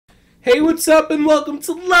Hey, what's up, and welcome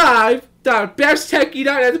to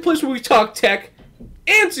live.bashtechy.net, the place where we talk tech,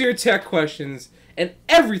 answer your tech questions, and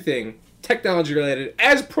everything technology related.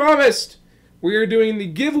 As promised, we are doing the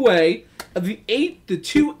giveaway of the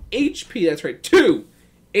 2 HP, that's right, 2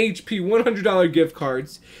 HP $100 gift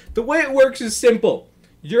cards. The way it works is simple.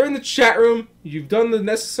 You're in the chat room, you've done the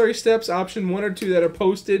necessary steps, option 1 or 2 that are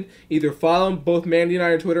posted. Either follow both Mandy and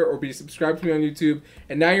I on Twitter or be subscribed to me on YouTube.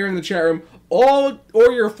 And now you're in the chat room. Or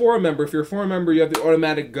you're a forum member. If you're a forum member, you have the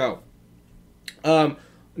automatic go. Now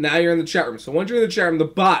you're in the chat room. So once you're in the chat room, a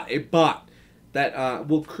bot that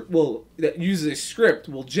that uses a script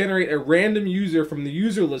will generate a random user from the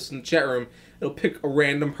user list in the chat room. It'll pick a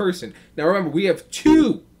random person. Now remember, we have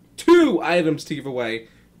two items to give away.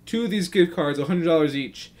 2 of these gift cards, $100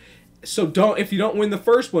 each. So if you don't win the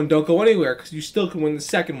first one, don't go anywhere, because you still can win the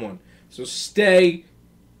second one. So stay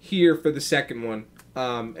here for the second one,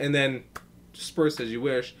 and then disperse as you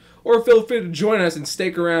wish, or feel free to join us and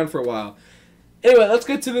stick around for a while. Anyway, let's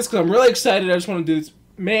get to this because I'm really excited. I just want to do this.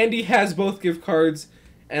 Mandy has both gift cards,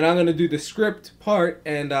 and I'm gonna do the script part,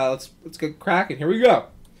 and let's get cracking. Here we go.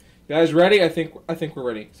 You guys ready? I think we're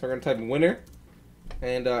ready. So we're gonna type winner,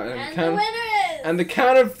 and the winner is. On the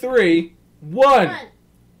count of 3, 1,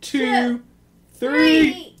 2,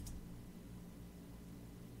 3.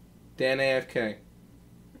 Dan AFK.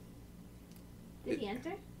 Did he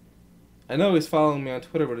enter? I know he's following me on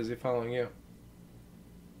Twitter, but is he following you?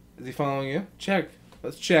 Is he following you? Check.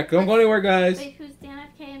 Let's check. Don't go anywhere, guys. Wait, who's Dan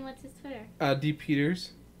AFK and what's his Twitter? D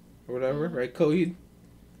Peters, or whatever, right? Coheed.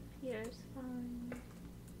 Peters following.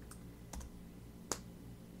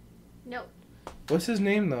 Nope. What's his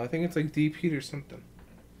name though? I think it's like D Peters something.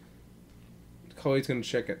 Coheed's gonna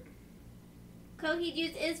check it. Coheed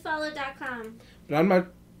use isfollow.com. But I'm not.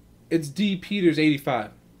 It's D Peters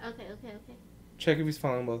 85. Okay. Check if he's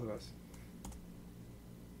following both of us.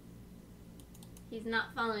 He's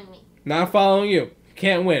not following me. Not following you.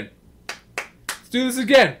 Can't win. Let's do this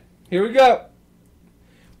again. Here we go.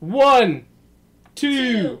 1,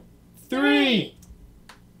 2, 3.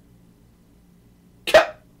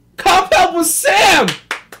 Cop help with Sam!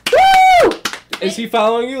 Woo! Is he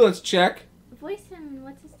following you? Let's check. Voice him.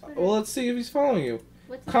 What's his Twitter? Well, let's see if he's following you.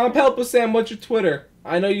 What's his Comp Twitter? help with Sam. What's your Twitter?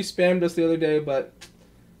 I know you spammed us the other day, but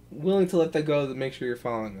willing to let that go to make sure you're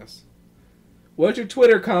following us. What's your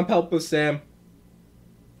Twitter, Comp help with Sam?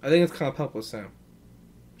 I think it's Comp help with Sam.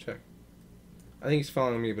 Check. I think he's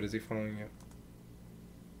following me, but is he following you?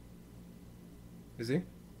 Is he?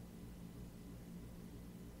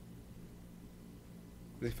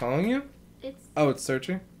 Is he following you? It's. Oh, it's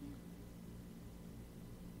searching?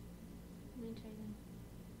 Let me try again.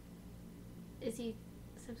 Is he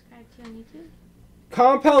subscribed to you on YouTube?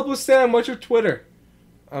 Comp help with Sam, what's your Twitter?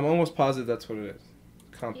 I'm almost positive that's what it is.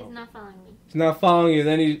 Comp He's help. not following me. He's not following you,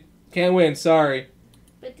 then he can't win, sorry.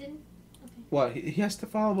 But didn't. Okay. What? He has to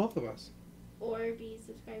follow both of us. Or be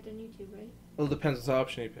subscribed on YouTube, right? Well, it depends what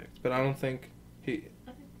option he picked, but I don't think he.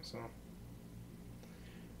 Okay. So.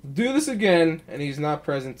 Do this again, and he's not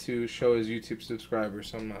present to show his YouTube subscribers,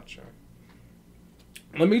 so I'm not sure.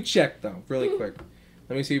 Let me check, though, really quick.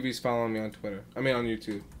 Let me see if he's following me on Twitter. I mean, on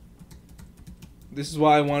YouTube. This is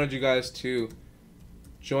why I wanted you guys to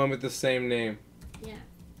join with the same name. Yeah.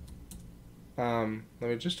 Let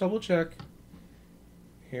me just double check.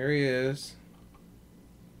 Here he is.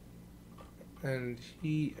 And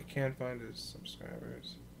I can't find his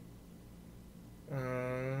subscribers.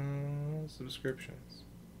 Subscriptions.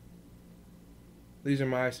 These are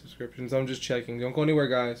my subscriptions. I'm just checking. Don't go anywhere,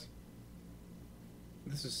 guys.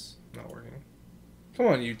 This is not working. Come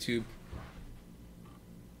on, YouTube.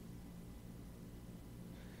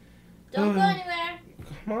 Don't go anywhere.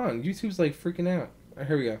 Come on, YouTube's like freaking out. Alright,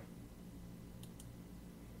 here we go.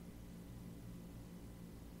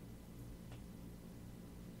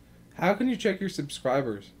 How can you check your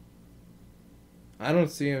subscribers? I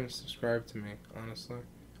don't see him subscribed to me, honestly.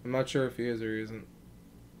 I'm not sure if he is or he isn't.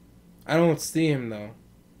 I don't see him, though,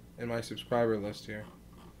 in my subscriber list here.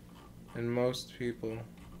 And most people...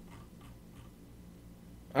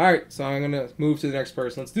 Alright, so I'm going to move to the next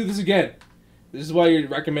person. Let's do this again. This is why you're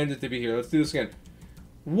recommended to be here. Let's do this again.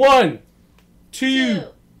 1, 2,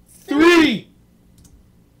 3.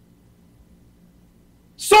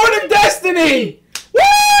 Sword of Destiny! Woo!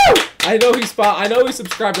 I know he's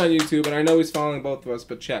subscribed on YouTube, and I know he's following both of us.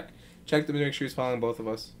 But check to make sure he's following both of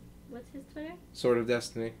us. What's his Twitter? Sword of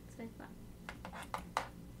Destiny. That's what I thought.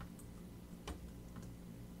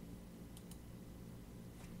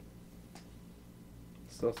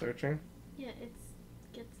 Still searching. Yeah,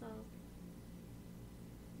 gets all.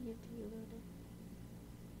 You have to reload it.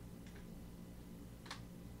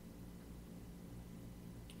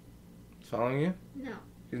 following you? No.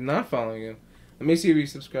 He's not following you. Let me see if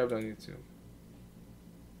he's subscribed on YouTube.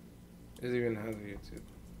 Is he even has a YouTube?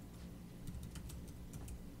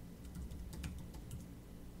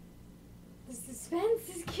 The suspense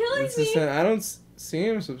is killing me. I don't see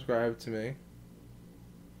him subscribe to me.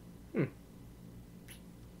 I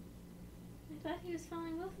thought he was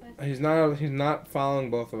following both of us. He's not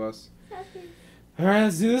following both of us. Okay. Alright,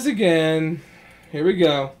 let's do this again. Here we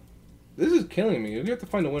go. This is killing me. You have to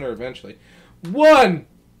find a winner eventually. 1,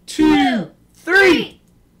 2, 3.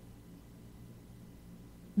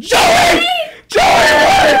 Joey! Joey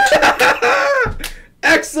won!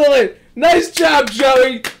 Excellent! Nice job,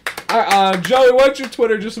 Joey! Joey, what's your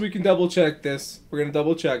Twitter just so we can double check this? We're gonna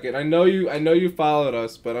double check it. I know you followed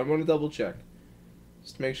us, but I'm gonna double check.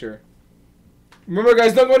 Just to make sure. Remember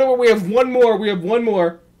guys, don't go anywhere. We have one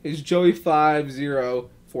more. It's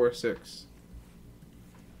Joey5046.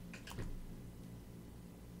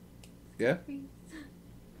 Yeah?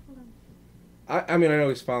 Hold on. I mean I know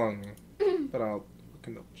he's following me. But we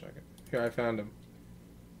can double check it. Here, I found him.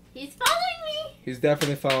 He's following me! He's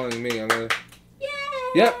definitely following me. I'm gonna... Yay!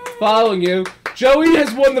 Yep, following you. Joey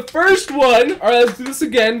has won the first one. Alright, let's do this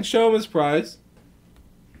again. Show him his prize.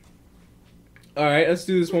 Alright, let's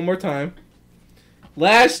do this one more time.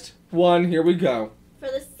 Last one. Here we go. For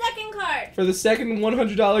the second card. For the second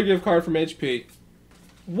 $100 gift card from HP.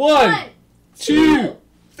 1, 2,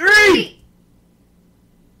 3.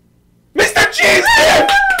 Mr. Cheese!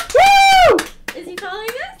 Woo! Is he following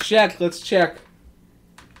us? Check. Let's check.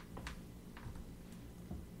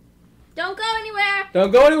 Don't go anywhere.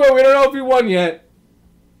 Don't go anywhere. We don't know if he won yet.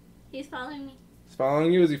 He's following me. He's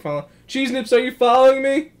following you? Is he following? Cheese Nips, are you following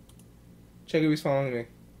me? Check if he's following me.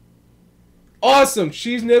 Awesome!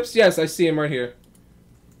 Cheese Nips, yes, I see him right here.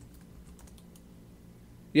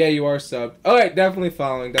 Yeah, you are subbed. Alright, definitely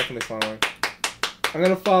following. I'm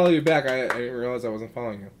gonna follow you back. I didn't realize I wasn't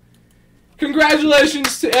following you.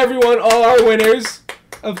 Congratulations to everyone, all our winners.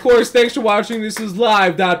 Of course, thanks for watching. This is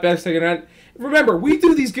live.bestsecondhand. Remember, we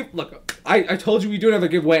do these look, I told you we do another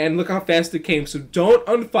giveaway, and look how fast it came. So don't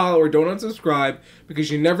unfollow or don't unsubscribe,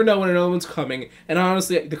 because you never know when another one's coming. And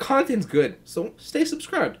honestly, the content's good, so stay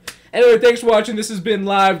subscribed. Anyway, thanks for watching. This has been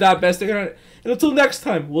live.bestsecondhand. And until next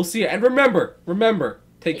time, we'll see you. And remember,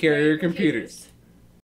 take care of your computers.